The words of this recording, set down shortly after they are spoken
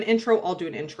Intro, I'll do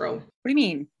an intro. What do you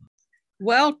mean?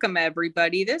 Welcome,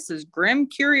 everybody. This is Grim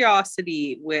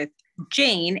Curiosity with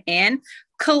Jane and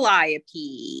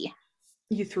Calliope.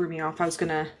 You threw me off. I was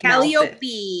gonna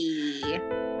Calliope.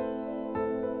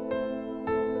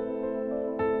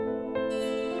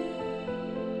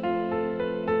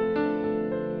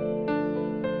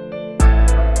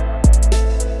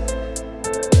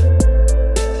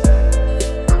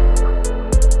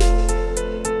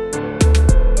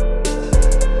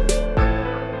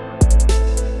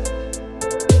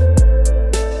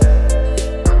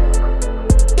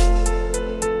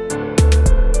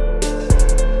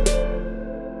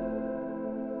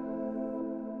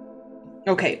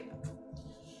 Okay.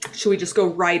 Should we just go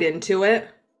right into it?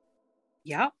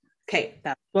 Yeah. Okay.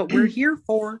 That's what we're here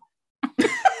for.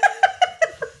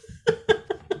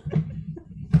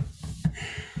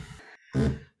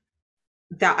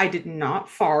 That I did not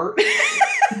fart.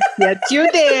 Yes,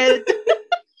 you did.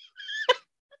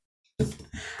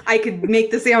 I could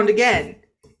make the sound again.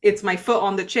 It's my foot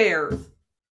on the chair.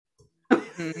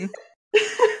 Mm-hmm.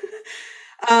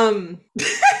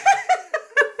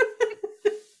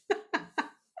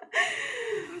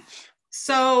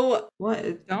 So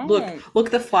what? Don't. Look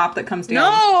the flap that comes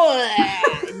down.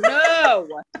 No.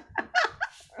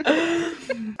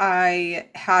 I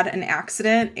had an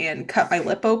accident and cut my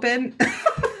lip open.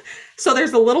 So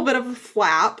there's a little bit of a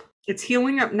flap. It's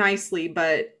healing up nicely,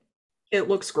 but it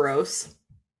looks gross.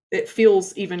 It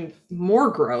feels even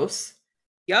more gross.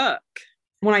 Yuck.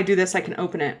 When I do this, I can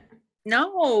open it.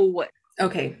 No.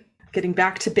 Okay, getting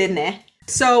back to business.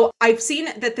 So I've seen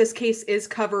that this case is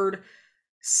covered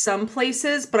some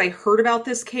places, but I heard about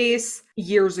this case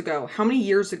years ago. How many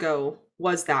years ago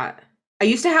was that? I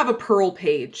used to have a Pearl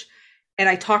page, and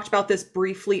I talked about this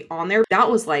briefly on there.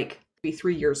 That was like maybe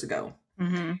 3 years ago.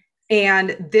 Mm-hmm.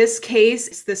 And this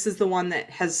case, this is the one that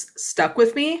has stuck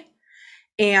with me.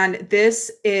 And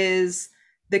this is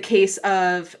the case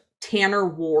of Tanner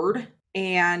Ward.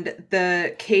 And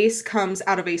the case comes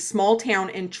out of a small town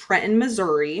in Trenton,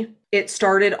 Missouri. It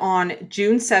started on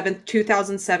June 7th,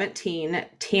 2017.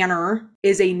 Tanner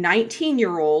is a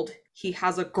 19-year-old. He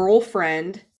has a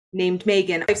girlfriend named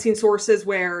Megan. I've seen sources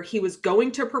where he was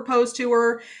going to propose to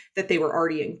her, that they were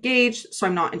already engaged. So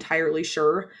I'm not entirely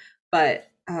sure. But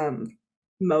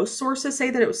most sources say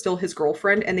that it was still his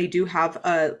girlfriend. And they do have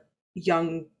a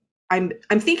young, I'm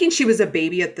thinking she was a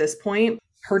baby at this point.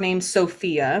 Her name's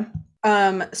Sophia.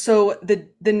 So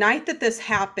the night that this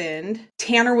happened,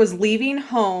 Tanner was leaving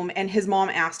home and his mom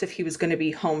asked if he was going to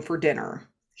be home for dinner.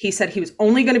 He said he was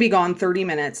only going to be gone 30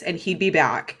 minutes and he'd be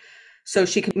back. So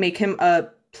she could make him a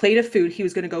plate of food. He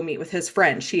was going to go meet with his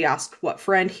friend. She asked what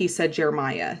friend. He said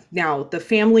Jeremiah. Now, the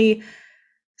family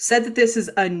said that this is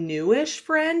a newish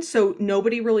friend, so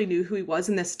nobody really knew who he was.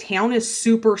 And this town is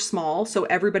super small, so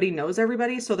everybody knows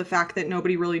everybody. So the fact that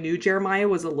nobody really knew Jeremiah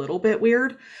was a little bit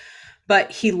weird.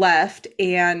 But he left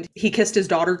and he kissed his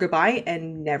daughter goodbye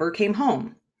and never came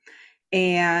home.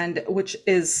 And which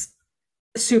is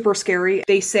super scary.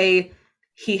 They say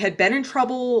he had been in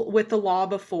trouble with the law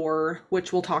before,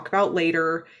 which we'll talk about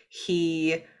later.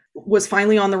 He was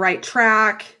finally on the right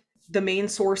track. The main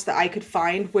source that I could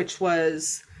find, which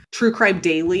was True Crime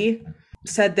Daily,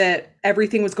 said that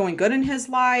everything was going good in his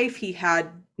life. He had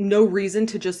no reason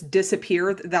to just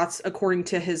disappear. That's according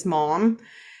to his mom.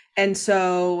 And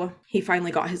so he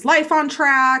finally got his life on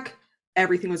track.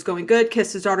 Everything was going good.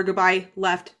 Kissed his daughter goodbye,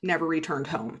 left, never returned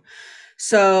home.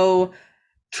 So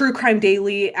True Crime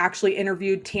Daily actually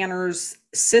interviewed Tanner's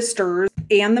sister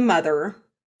and the mother,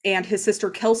 and his sister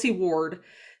Kelsey Ward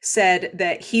said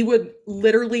that he would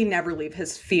literally never leave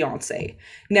his fiance,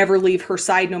 never leave her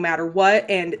side no matter what.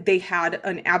 And they had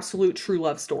an absolute true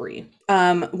love story.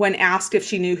 When asked if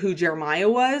she knew who Jeremiah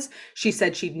was, she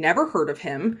said she'd never heard of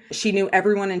him. She knew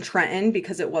everyone in Trenton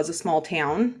because it was a small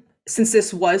town. Since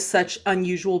this was such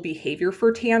unusual behavior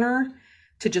for Tanner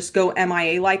to just go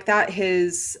MIA like that,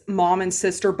 his mom and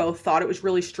sister both thought it was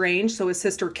really strange. So his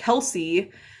sister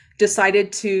Kelsey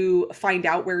decided to find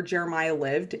out where Jeremiah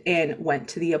lived and went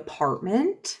to the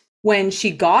apartment. When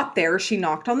she got there, she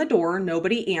knocked on the door.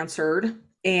 Nobody answered.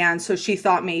 And so she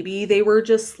thought maybe they were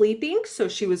just sleeping. So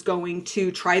she was going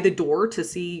to try the door to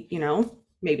see,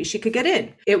 maybe she could get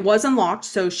in. It was unlocked.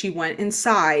 So she went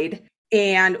inside.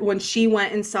 And when she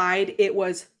went inside, it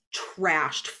was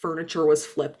trashed. Furniture was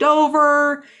flipped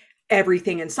over.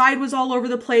 Everything inside was all over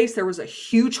the place. There was a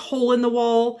huge hole in the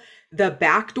wall. The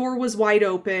back door was wide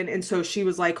open. And so she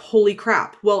was like, holy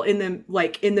crap. Well, in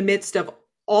the midst of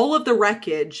all of the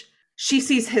wreckage, she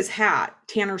sees his hat,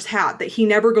 Tanner's hat, that he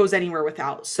never goes anywhere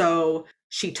without. So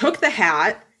she took the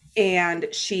hat and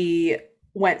she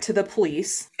went to the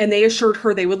police and they assured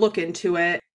her they would look into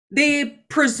it. They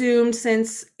presumed,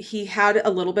 since he had a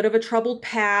little bit of a troubled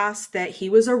past, that he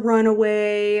was a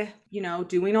runaway,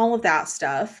 doing all of that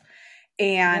stuff.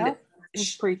 And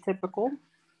it's pretty typical.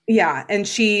 Yeah, and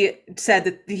she said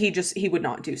that he would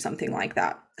not do something like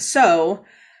that. So,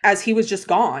 as he was just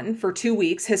gone for 2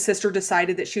 weeks, his sister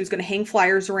decided that she was going to hang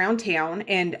flyers around town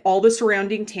and all the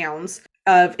surrounding towns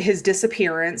of his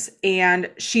disappearance. And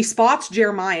she spots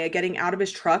Jeremiah getting out of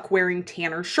his truck wearing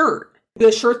Tanner's shirt,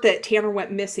 the shirt that Tanner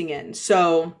went missing in.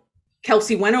 So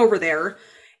Kelsey went over there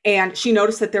and she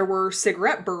noticed that there were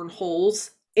cigarette burn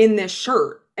holes in this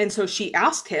shirt. And so she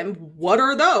asked him, "What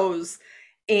are those?"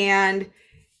 And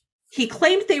he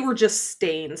claimed they were just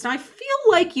stains. Now, I feel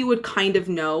like you would kind of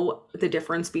know the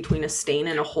difference between a stain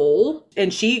and a hole.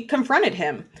 And she confronted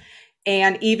him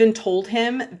and even told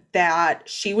him that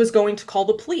she was going to call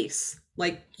the police.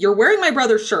 Like, "You're wearing my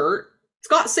brother's shirt. It's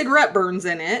got cigarette burns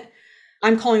in it.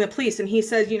 I'm calling the police." And he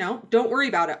said, "Don't worry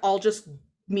about it. I'll just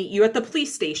meet you at the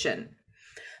police station."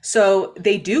 So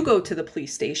they do go to the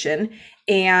police station,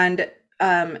 and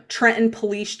Trenton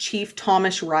Police Chief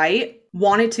Thomas Wright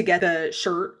wanted to get the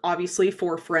shirt, obviously,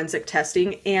 for forensic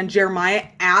testing, and Jeremiah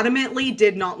adamantly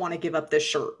did not want to give up this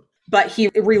shirt, but he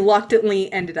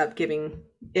reluctantly ended up giving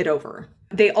it over.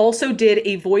 They also did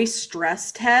a voice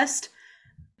stress test,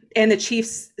 and the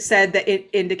chiefs said that it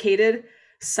indicated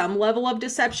some level of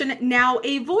deception. Now,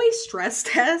 a voice stress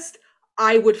test,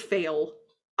 I would fail.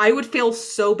 I would fail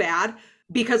so bad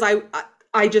because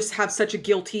I just have such a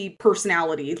guilty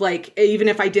personality. Like, even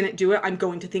if I didn't do it, I'm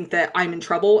going to think that I'm in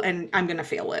trouble and I'm going to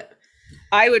fail it.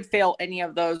 I would fail any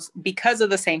of those because of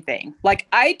the same thing. Like,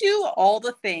 I do all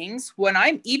the things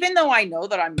even though I know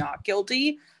that I'm not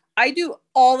guilty, I do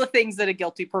all the things that a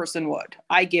guilty person would.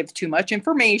 I give too much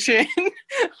information.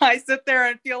 I sit there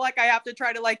and feel like I have to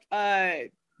try to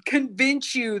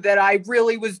convince you that I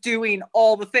really was doing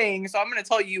all the things. So I'm going to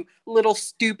tell you little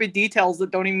stupid details that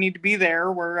don't even need to be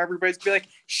there, where everybody's be like,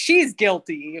 "She's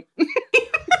guilty."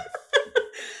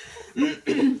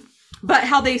 But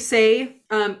how they say,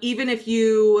 even if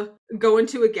you go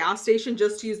into a gas station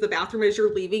just to use the bathroom as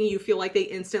you're leaving, you feel like they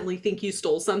instantly think you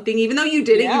stole something. Even though you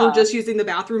didn't, you were just using the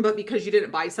bathroom, but because you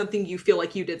didn't buy something, you feel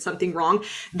like you did something wrong.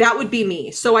 That would be me.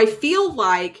 So I feel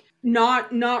like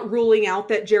not ruling out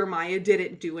that Jeremiah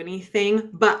didn't do anything,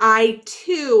 but I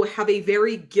too have a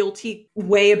very guilty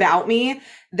way about me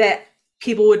that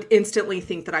people would instantly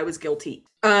think that I was guilty.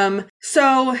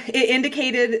 So it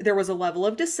indicated there was a level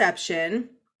of deception.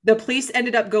 The police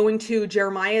ended up going to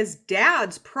Jeremiah's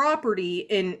dad's property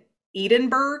in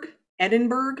Edinburgh,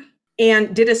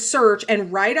 and did a search.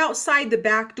 And right outside the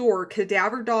back door,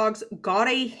 cadaver dogs got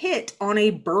a hit on a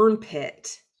burn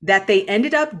pit that they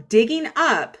ended up digging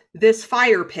up this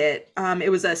fire pit.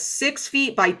 It was a 6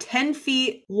 feet by 10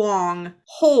 feet long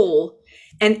hole,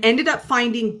 and ended up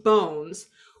finding bones,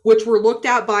 which were looked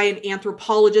at by an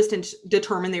anthropologist and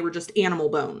determined they were just animal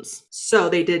bones. So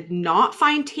they did not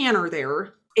find Tanner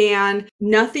there. And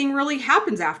nothing really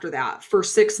happens after that. For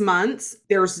 6 months,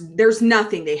 there's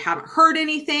nothing. They haven't heard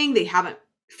anything. They haven't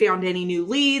found any new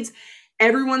leads.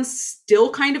 Everyone still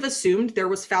kind of assumed there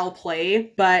was foul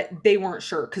play, but they weren't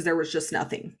sure because there was just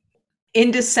nothing.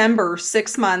 In December,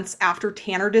 6 months after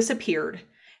Tanner disappeared,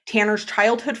 Tanner's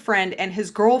childhood friend and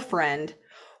his girlfriend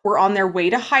were on their way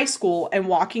to high school and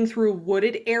walking through a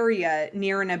wooded area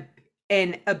near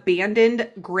an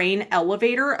abandoned grain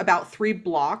elevator about 3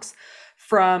 blocks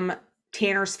from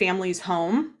Tanner's family's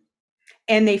home,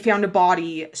 and they found a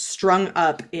body strung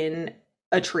up in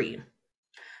a tree.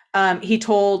 He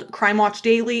told Crime Watch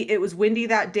Daily it was windy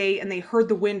that day and they heard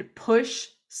the wind push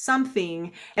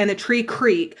something and the tree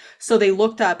creak. So they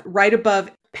looked up. Right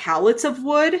above pallets of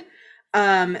wood,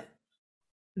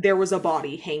 there was a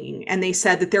body hanging, and they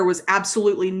said that there was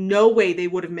absolutely no way they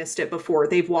would have missed it before.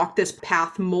 They've walked this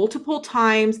path multiple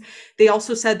times. They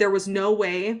also said there was no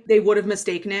way they would have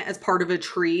mistaken it as part of a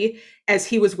tree, as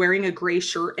he was wearing a gray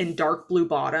shirt and dark blue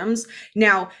bottoms.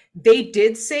 Now, they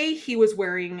did say he was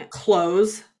wearing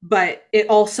clothes, but it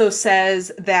also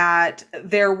says that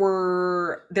there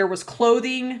was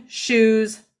clothing,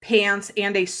 shoes, pants,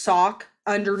 and a sock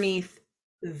underneath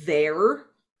there.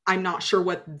 I'm not sure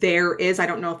what there is. I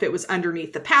don't know if it was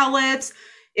underneath the pallets,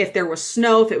 if there was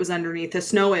snow, if it was underneath the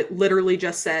snow. It literally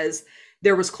just says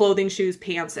there was clothing, shoes,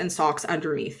 pants, and socks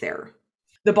underneath there.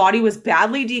 The body was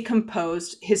badly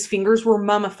decomposed. His fingers were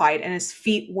mummified and his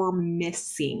feet were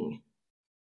missing.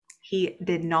 He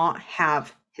did not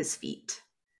have his feet.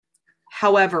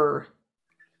 However,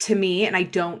 to me, and I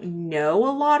don't know a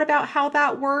lot about how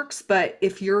that works, but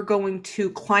if you're going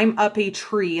to climb up a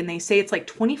tree and they say it's like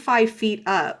 25 feet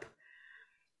up,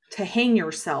 to hang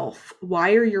yourself,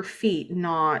 why are your feet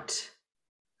not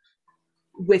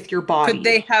with your body? Could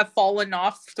they have fallen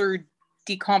off through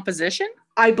decomposition?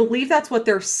 I believe that's what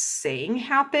they're saying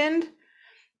happened.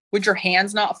 Would your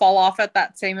hands not fall off at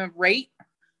that same rate?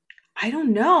 I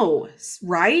don't know,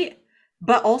 right?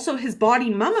 But also his body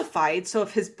mummified. So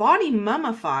if his body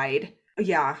mummified,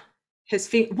 yeah, his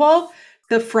feet. Well,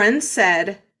 the friend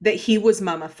said that he was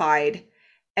mummified.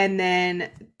 And then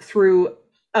through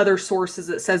other sources,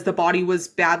 it says the body was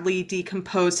badly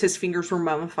decomposed. His fingers were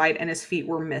mummified and his feet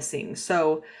were missing.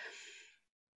 So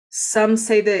some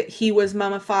say that he was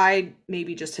mummified.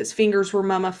 Maybe just his fingers were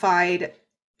mummified.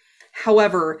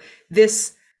 However,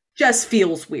 this just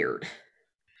feels weird.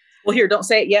 Well, here, don't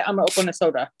say it yet. I'm going to open a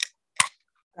soda.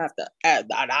 I have to add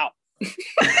that out.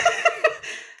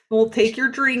 We'll take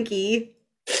your drinky.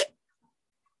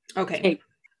 Okay.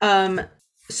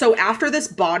 So after this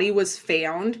body was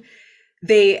found,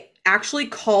 they actually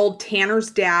called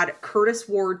Tanner's dad, Curtis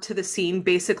Ward, to the scene,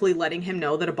 basically letting him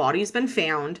know that a body's been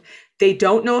found. They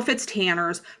don't know if it's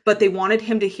Tanner's, but they wanted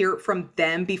him to hear it from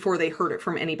them before they heard it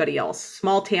from anybody else.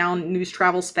 Small town, news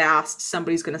travels fast.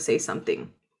 Somebody's going to say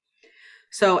something.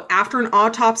 So after an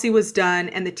autopsy was done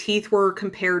and the teeth were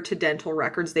compared to dental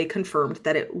records, they confirmed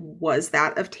that it was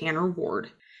that of Tanner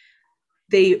Ward.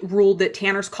 They ruled that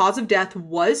Tanner's cause of death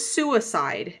was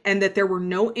suicide and that there were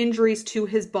no injuries to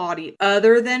his body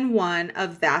other than one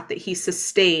of that he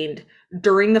sustained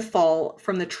during the fall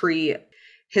from the tree.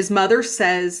 His mother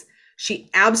says she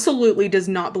absolutely does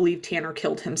not believe Tanner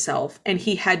killed himself, and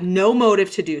he had no motive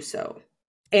to do so.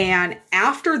 And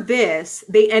after this,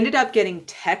 they ended up getting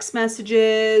text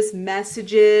messages,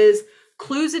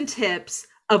 clues and tips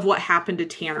of what happened to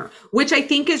Tanner, which I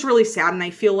think is really sad. And I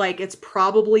feel like it's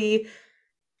probably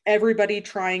everybody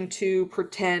trying to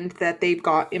pretend that they've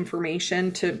got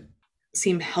information to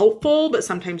seem helpful, but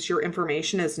sometimes your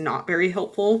information is not very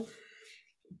helpful.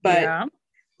 But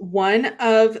one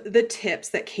of the tips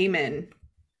that came in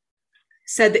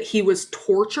said that he was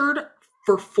tortured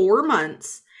for 4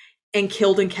 months and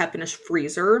killed and kept in a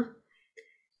freezer,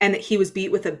 and that he was beat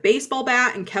with a baseball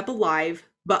bat and kept alive,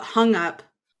 but hung up,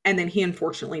 and then he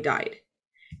unfortunately died.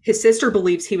 His sister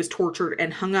believes he was tortured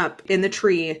and hung up in the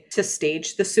tree to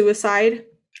stage the suicide.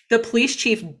 The police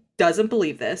chief doesn't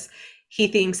believe this. He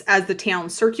thinks as the town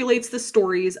circulates the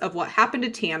stories of what happened to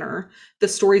Tanner, the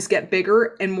stories get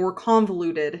bigger and more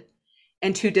convoluted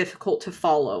and too difficult to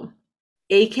follow.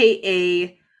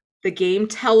 AKA the game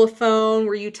telephone,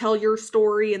 where you tell your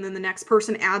story and then the next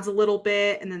person adds a little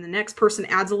bit and then the next person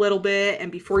adds a little bit.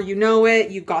 And before you know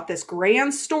it, you've got this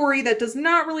grand story that does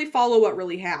not really follow what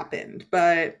really happened.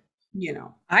 But, you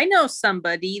know. I know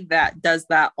somebody that does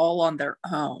that all on their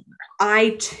own.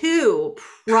 I, too,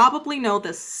 probably know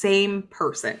the same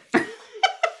person.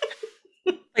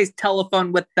 Plays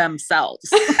telephone with themselves.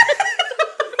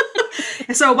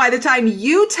 So by the time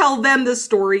you tell them the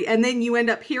story and then you end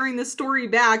up hearing the story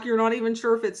back, you're not even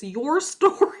sure if it's your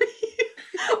story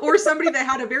or somebody that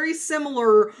had a very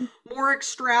similar, more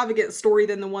extravagant story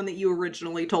than the one that you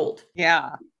originally told.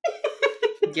 Yeah.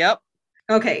 Yep.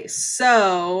 Okay,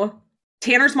 so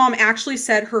Tanner's mom actually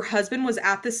said her husband was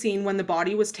at the scene when the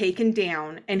body was taken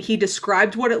down, and he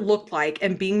described what it looked like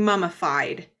and being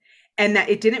mummified, and that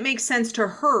it didn't make sense to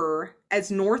her as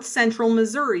north central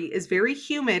Missouri is very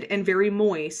humid and very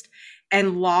moist,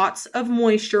 and lots of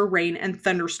moisture, rain, and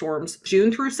thunderstorms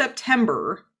June through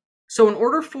September. So in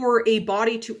order for a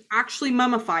body to actually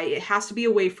mummify, it has to be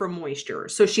away from moisture.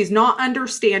 So she's not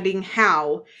understanding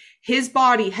how his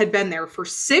body had been there for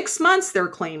 6 months, they're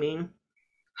claiming,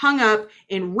 hung up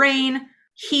in rain,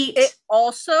 heat. It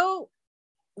also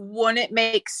wouldn't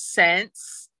make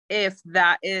sense if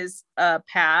that is a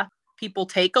path people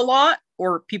take a lot,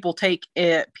 or people take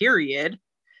it, period,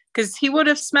 because he would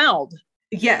have smelled.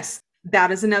 Yes,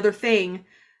 that is another thing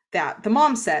that the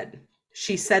mom said.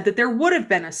 She said that there would have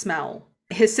been a smell.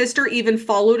 His sister even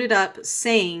followed it up,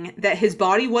 saying that his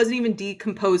body wasn't even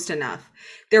decomposed enough.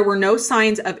 There were no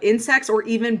signs of insects or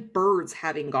even birds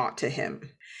having got to him.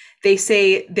 They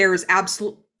say there's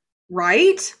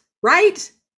right?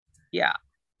 Yeah.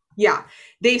 Yeah.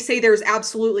 They say there's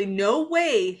absolutely no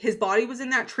way his body was in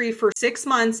that tree for 6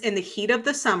 months in the heat of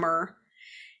the summer.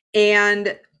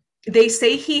 And they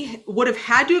say he would have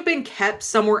had to have been kept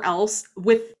somewhere else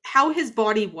with how his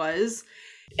body was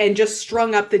and just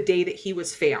strung up the day that he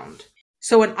was found.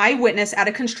 So an eyewitness at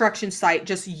a construction site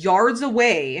just yards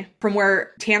away from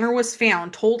where Tanner was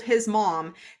found told his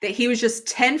mom that he was just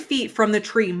 10 feet from the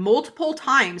tree multiple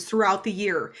times throughout the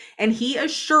year. And he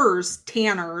assures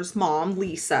Tanner's mom,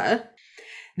 Lisa,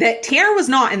 that Tanner was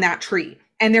not in that tree.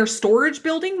 And their storage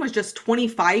building was just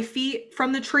 25 feet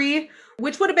from the tree,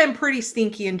 which would have been pretty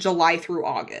stinky in July through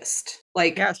August.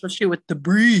 Like, Yeah, especially with the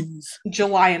breeze.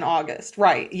 July and August.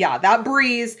 Right. Yeah. That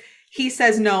breeze, he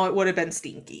says no, it would have been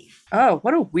stinky. Oh,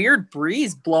 what a weird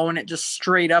breeze blowing it just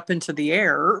straight up into the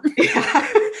air. Yeah.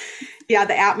 Yeah.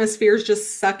 The atmosphere is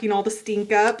just sucking all the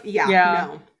stink up. Yeah.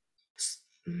 No.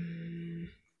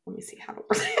 Let me see how to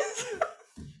word this.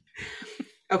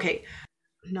 Okay.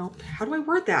 No. How do I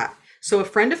word that? So a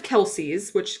friend of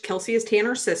Kelsey's, which Kelsey is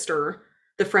Tanner's sister,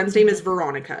 the friend's name is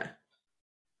Veronica.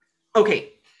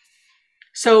 Okay.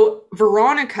 So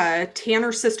Veronica,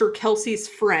 Tanner's sister Kelsey's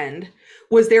friend,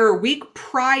 was there a week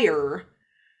prior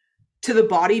to the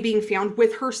body being found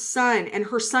with her son, and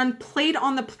her son played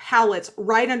on the pallets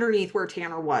right underneath where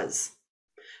Tanner was.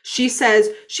 She says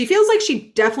she feels like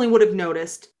she definitely would have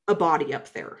noticed a body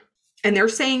up there. And they're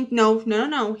saying,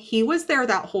 no, he was there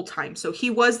that whole time. So he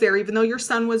was there, even though your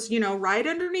son was, right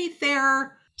underneath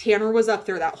there. Tanner was up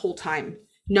there that whole time.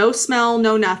 No smell,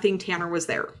 no nothing. Tanner was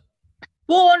there.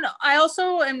 Well, and I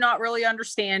also am not really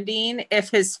understanding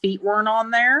if his feet weren't on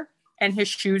there and his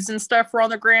shoes and stuff were on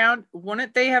the ground.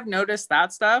 Wouldn't they have noticed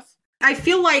that stuff? I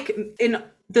feel like in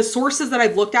the sources that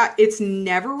I've looked at, it's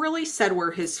never really said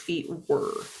where his feet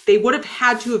were. They would have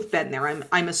had to have been there,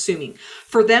 I'm assuming.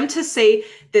 For them to say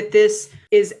that this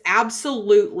is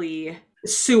absolutely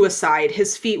suicide,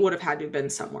 his feet would have had to have been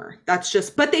somewhere. That's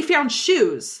just, but they found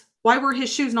shoes. Why were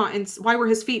his feet not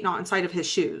inside of his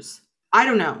shoes? I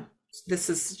don't know. This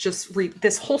is just,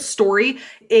 this whole story,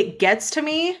 it gets to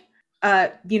me,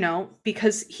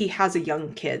 because he has a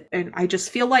young kid. And I just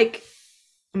feel like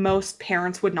most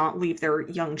parents would not leave their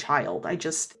young child. I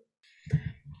just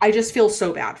feel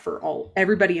so bad for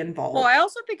everybody involved. Well, I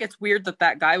also think it's weird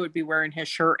that guy would be wearing his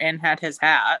shirt and had his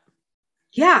hat.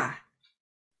 Yeah.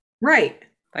 Right.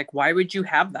 Like, why would you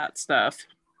have that stuff?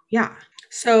 Yeah.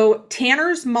 So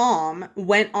Tanner's mom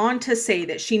went on to say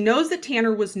that she knows that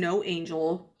Tanner was no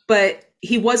angel, but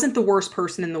he wasn't the worst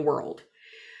person in the world.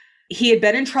 He had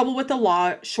been in trouble with the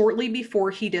law shortly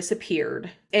before he disappeared,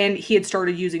 and he had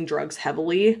started using drugs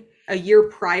heavily a year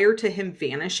prior to him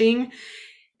vanishing.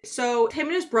 So him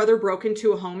and his brother broke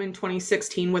into a home in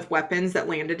 2016 with weapons that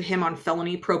landed him on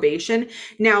felony probation.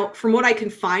 Now, from what I can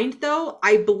find, though,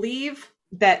 I believe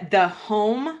that the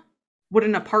home, would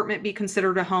an apartment be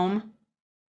considered a home?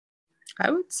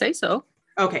 I would say so.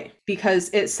 Okay, because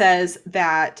it says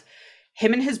that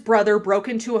him and his brother broke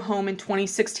into a home in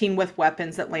 2016 with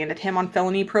weapons that landed him on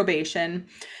felony probation.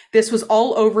 This was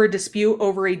all over a dispute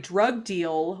over a drug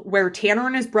deal where Tanner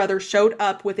and his brother showed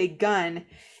up with a gun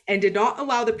and did not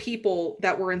allow the people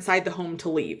that were inside the home to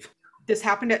leave. This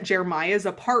happened at Jeremiah's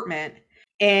apartment,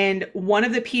 and one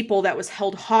of the people that was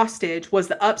held hostage was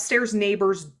the upstairs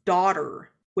neighbor's daughter,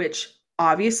 which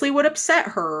obviously would upset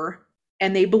her.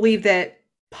 And they believe that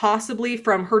possibly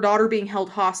from her daughter being held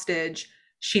hostage,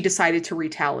 she decided to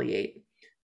retaliate.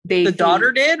 The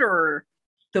daughter did, or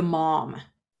the mom?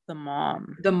 The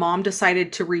mom. The mom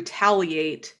decided to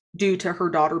retaliate due to her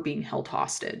daughter being held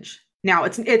hostage. Now,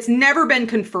 it's never been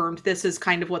confirmed. This is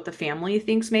kind of what the family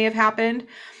thinks may have happened.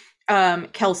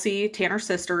 Kelsey, Tanner's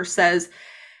sister, says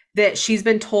that she's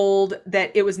been told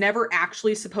that it was never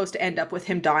actually supposed to end up with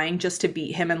him dying, just to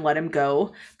beat him and let him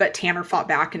go. But Tanner fought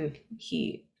back and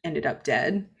he ended up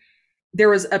dead. There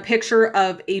was a picture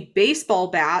of a baseball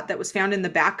bat that was found in the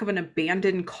back of an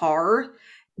abandoned car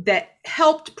that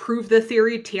helped prove the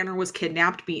theory Tanner was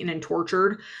kidnapped, beaten, and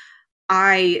tortured.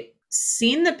 I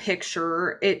seen the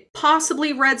picture. It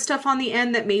possibly read stuff on the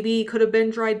end that maybe could have been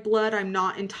dried blood. I'm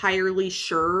not entirely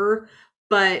sure,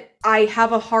 but I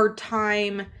have a hard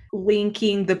time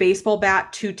linking the baseball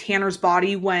bat to Tanner's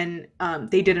body when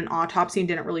they did an autopsy and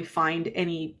didn't really find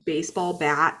any baseball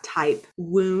bat type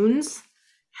wounds.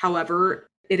 However,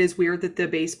 it is weird that the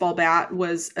baseball bat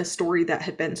was a story that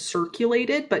had been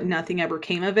circulated, but nothing ever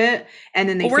came of it. And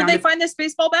then where did they find this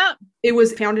baseball bat? It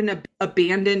was found in an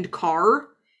abandoned car.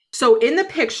 So in the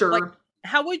picture,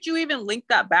 how would you even link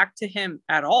that back to him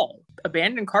at all?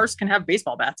 Abandoned cars can have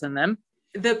baseball bats in them.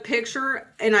 The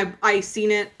picture, and I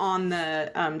seen it on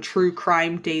the True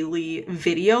Crime Daily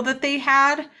video that they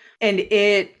had, and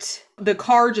the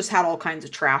car just had all kinds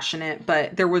of trash in it,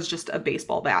 but there was just a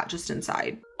baseball bat just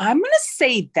inside. I'm going to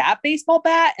say that baseball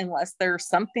bat, unless there's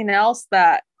something else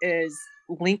that is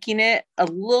linking it a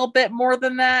little bit more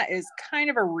than that, is kind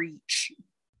of a reach.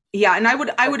 Yeah, and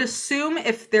I would assume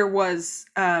if there was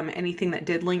anything that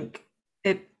did link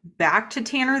it back to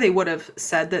Tanner, they would have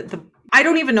said that I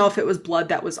don't even know if it was blood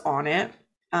that was on it.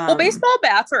 Well, baseball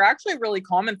bats are actually really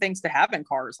common things to have in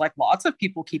cars. Like, lots of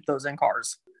people keep those in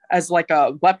cars as like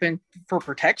a weapon for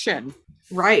protection.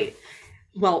 Right.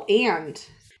 Well, and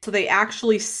So they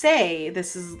actually say,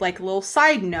 this is like a little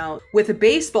side note, with a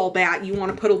baseball bat, you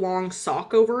want to put a long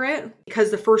sock over it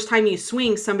because the first time you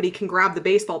swing, somebody can grab the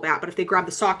baseball bat, but if they grab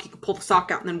the sock, you can pull the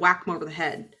sock out and then whack them over the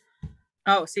head.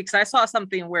 Oh, see, because I saw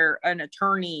something where an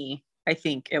attorney, I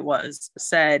think it was,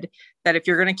 said that if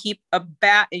you're going to keep a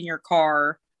bat in your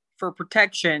car for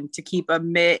protection, to keep a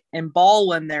mitt and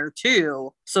ball in there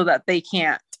too, so that they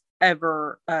can't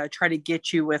ever try to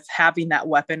get you with having that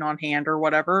weapon on hand or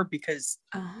whatever, because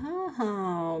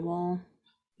well,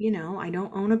 I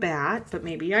don't own a bat, but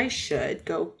maybe I should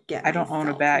go get I don't own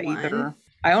a myself bat one. either.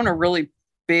 I own a really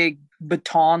big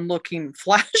baton looking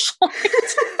flashlight.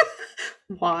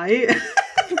 Why?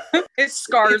 It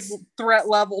scars threat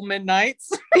level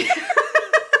midnights.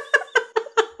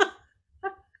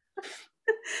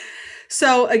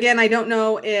 So again, I don't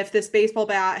know if this baseball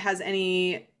bat has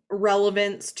any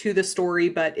relevance to the story,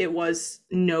 but it was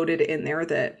noted in there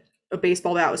that a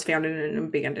baseball bat was found in an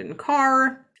abandoned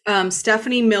car.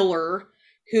 Stephanie Miller,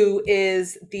 who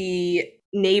is the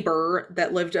neighbor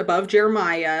that lived above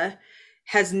Jeremiah,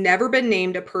 has never been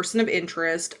named a person of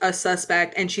interest, a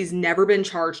suspect, and she's never been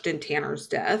charged in Tanner's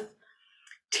death.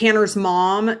 Tanner's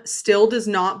mom still does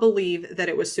not believe that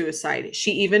it was suicide.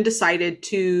 She even decided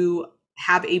to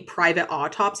have a private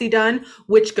autopsy done,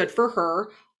 which good for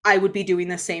her. I would be doing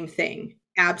the same thing.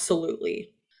 Absolutely.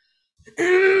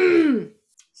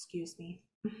 Excuse me.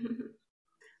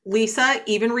 Lisa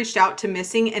even reached out to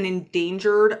missing and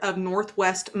endangered of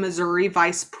Northwest Missouri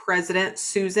Vice President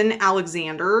Susan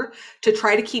Alexander to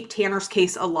try to keep Tanner's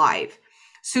case alive.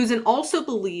 Susan also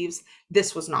believes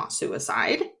this was not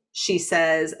suicide. She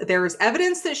says there is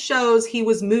evidence that shows he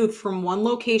was moved from one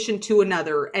location to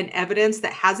another, and evidence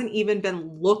that hasn't even been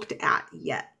looked at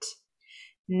yet.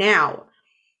 Now,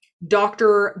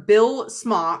 Dr. Bill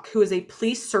Smock, who is a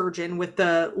police surgeon with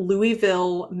the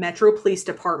Louisville Metro Police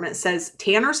Department, says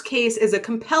Tanner's case is a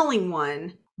compelling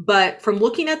one, but from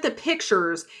looking at the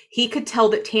pictures, he could tell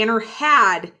that Tanner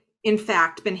had, in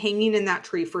fact, been hanging in that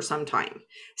tree for some time,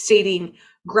 stating,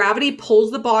 gravity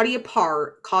pulls the body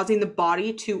apart, causing the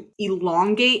body to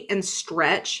elongate and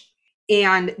stretch.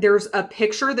 And there's a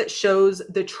picture that shows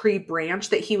the tree branch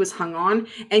that he was hung on,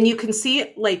 and you can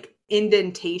see like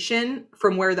indentation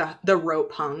from where the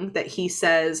rope hung, that he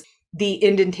says the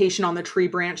indentation on the tree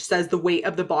branch says the weight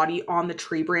of the body on the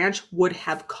tree branch would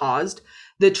have caused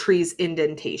the tree's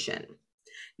indentation.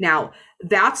 Now,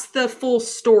 that's the full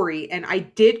story, and I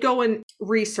did go and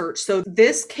research. So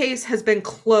this case has been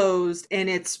closed and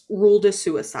it's ruled a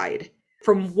suicide.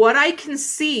 From what I can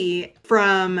see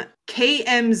from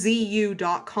KMZU.com,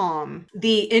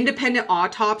 the independent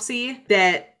autopsy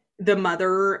that the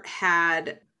mother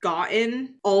had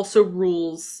gotten also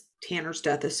rules Tanner's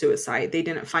death a suicide. They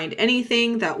didn't find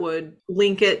anything that would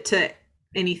link it to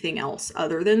anything else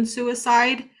other than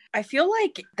suicide. I feel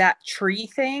like that tree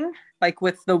thing, like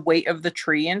with the weight of the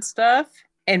tree and stuff,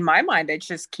 in my mind, I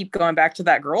just keep going back to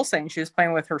that girl saying she was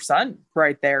playing with her son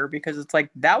right there, because it's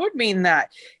like, that would mean that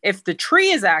if the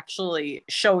tree is actually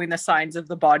showing the signs of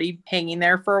the body hanging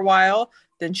there for a while,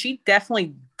 then she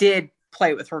definitely did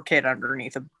play with her kid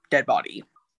underneath a dead body.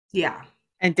 Yeah.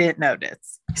 And didn't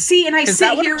notice. See, and I sit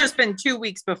that would here have just been 2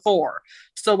 weeks before.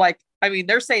 So like, I mean,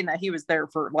 they're saying that he was there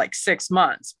for like 6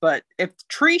 months, but if the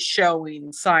tree's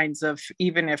showing signs of,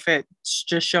 even if it's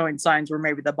just showing signs where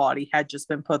maybe the body had just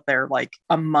been put there like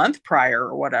a month prior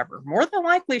or whatever, more than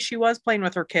likely she was playing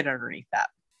with her kid underneath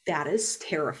that. That is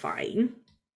terrifying.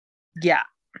 Yeah.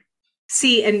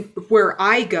 See, and where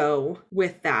I go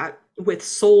with that, with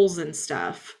souls and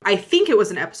stuff, I think it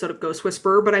was an episode of Ghost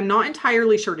Whisperer, but I'm not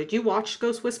entirely sure. Did you watch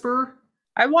Ghost Whisperer?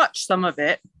 I watched some of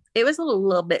it. It was a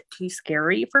little bit too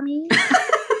scary for me.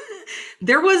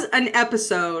 There was an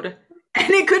episode, and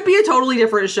it could be a totally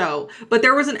different show, but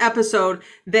there was an episode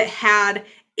that had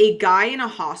a guy in a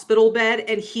hospital bed,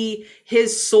 and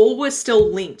his soul was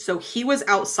still linked. So he was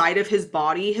outside of his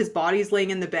body's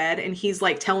laying in the bed, and he's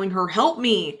like telling her, help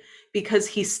me, because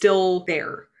he's still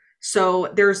there.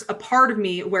 So there's a part of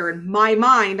me where in my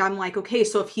mind, I'm like, okay,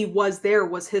 so if he was there,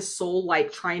 was his soul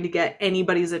like trying to get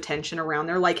anybody's attention around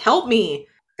there? Like, help me.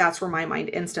 That's where my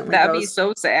mind instantly That'd goes. be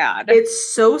so sad.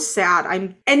 It's so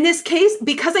sad. In this case,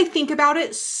 because I think about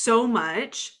it so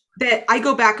much, that I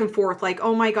go back and forth like,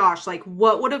 oh my gosh, like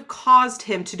what would have caused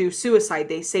him to do suicide?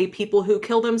 They say people who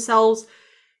kill themselves,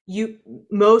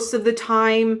 most of the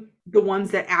time, the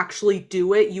ones that actually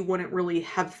do it, you wouldn't really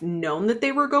have known that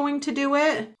they were going to do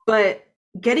it. But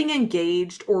getting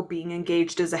engaged or being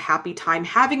engaged is a happy time.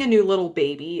 Having a new little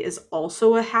baby is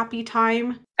also a happy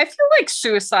time. I feel like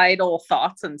suicidal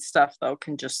thoughts and stuff, though,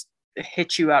 can just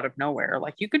hit you out of nowhere.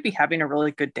 Like you could be having a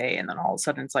really good day and then all of a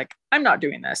sudden it's like, I'm not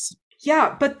doing this.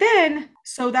 Yeah, but then,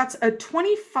 so that's a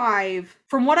 25,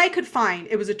 from what I could find,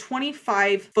 it was a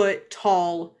 25-foot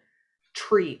tall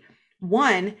tree.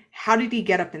 One, how did he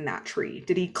get up in that tree?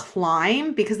 Did he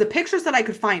climb? Because the pictures that I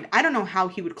could find, I don't know how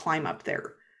he would climb up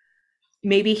there.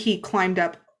 Maybe he climbed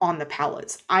up on the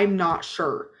pallets. I'm not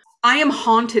sure. I am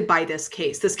haunted by this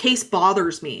case. This case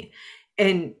bothers me.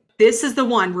 And this is the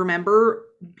one, remember,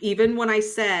 even when I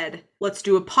said, let's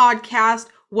do a podcast,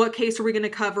 what case are we going to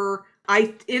cover?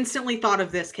 I instantly thought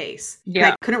of this case. Yeah.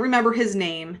 And I couldn't remember his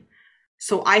name.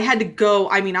 So I had to go,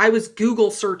 I was Google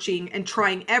searching and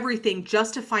trying everything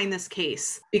just to find this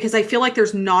case because I feel like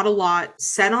there's not a lot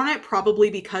said on it, probably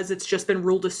because it's just been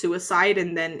ruled a suicide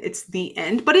and then it's the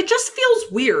end. But it just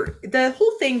feels weird. The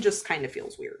whole thing just kind of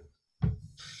feels weird.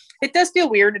 It does feel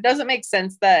weird. It doesn't make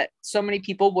sense that so many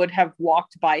people would have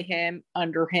walked by him,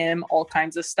 under him, all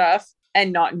kinds of stuff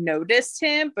and not noticed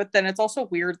him. But then it's also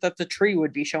weird that the tree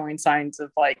would be showing signs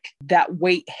of like that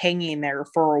weight hanging there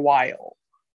for a while.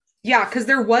 Yeah, because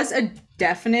there was a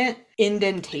definite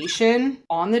indentation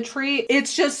on the tree.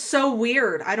 It's just so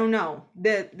weird. I don't know.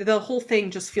 The whole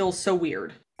thing just feels so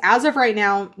weird. As of right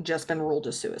now, just been ruled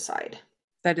a suicide.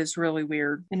 That is really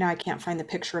weird. And now I can't find the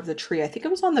picture of the tree. I think it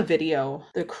was on the video.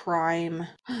 The crime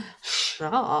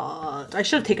shot. I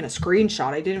should have taken a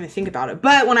screenshot. I didn't even think about it.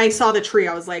 But when I saw the tree,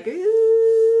 I was like,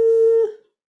 ooh.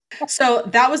 So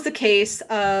that was the case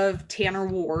of Tanner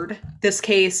Ward. This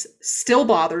case still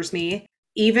bothers me.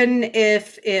 Even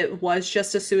if it was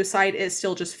just a suicide, it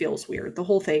still just feels weird. The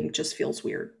whole thing just feels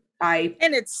weird. And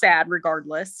it's sad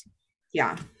regardless.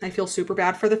 Yeah, I feel super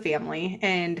bad for the family.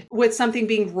 And with something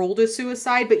being ruled as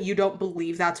suicide, but you don't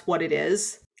believe that's what it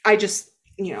is, I just,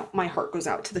 my heart goes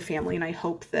out to the family and I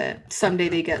hope that someday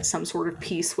they get some sort of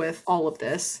peace with all of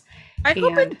this. I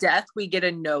hope in death we get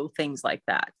to know things like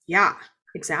that. Yeah,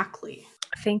 exactly.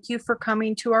 Thank you for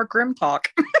coming to our Grim Talk.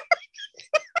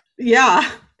 Yeah.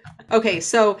 Okay,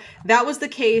 so that was the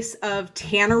case of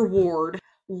Tanner Ward.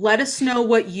 Let us know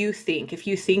what you think. If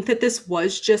you think that this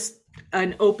was just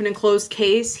an open and closed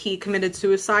case, he committed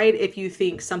suicide. If you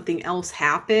think something else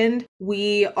happened,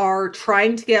 we are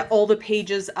trying to get all the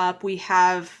pages up. We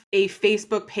have a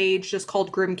Facebook page just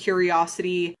called Grim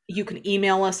Curiosity. You can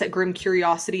email us at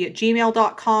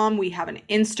grimcuriosity@gmail.com. We have an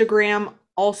Instagram,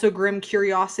 also Grim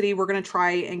Curiosity. We're going to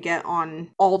try and get on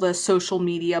all the social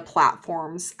media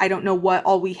platforms. I don't know what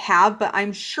all we have, but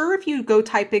I'm sure if you go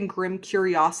type in Grim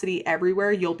Curiosity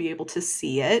everywhere, you'll be able to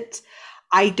see it.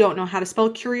 I don't know how to spell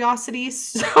curiosity,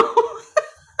 so...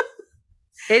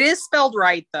 It is spelled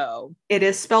right, though. It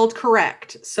is spelled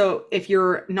correct. So if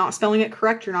you're not spelling it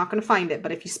correct, you're not going to find it.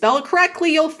 But if you spell it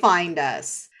correctly, you'll find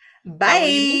us.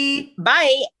 Bye.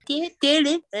 Bye. Oh,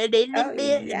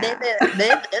 yeah.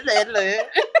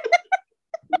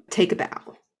 Take a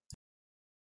bow.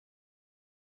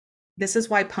 This is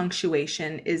why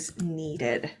punctuation is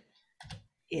needed.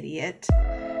 Idiot.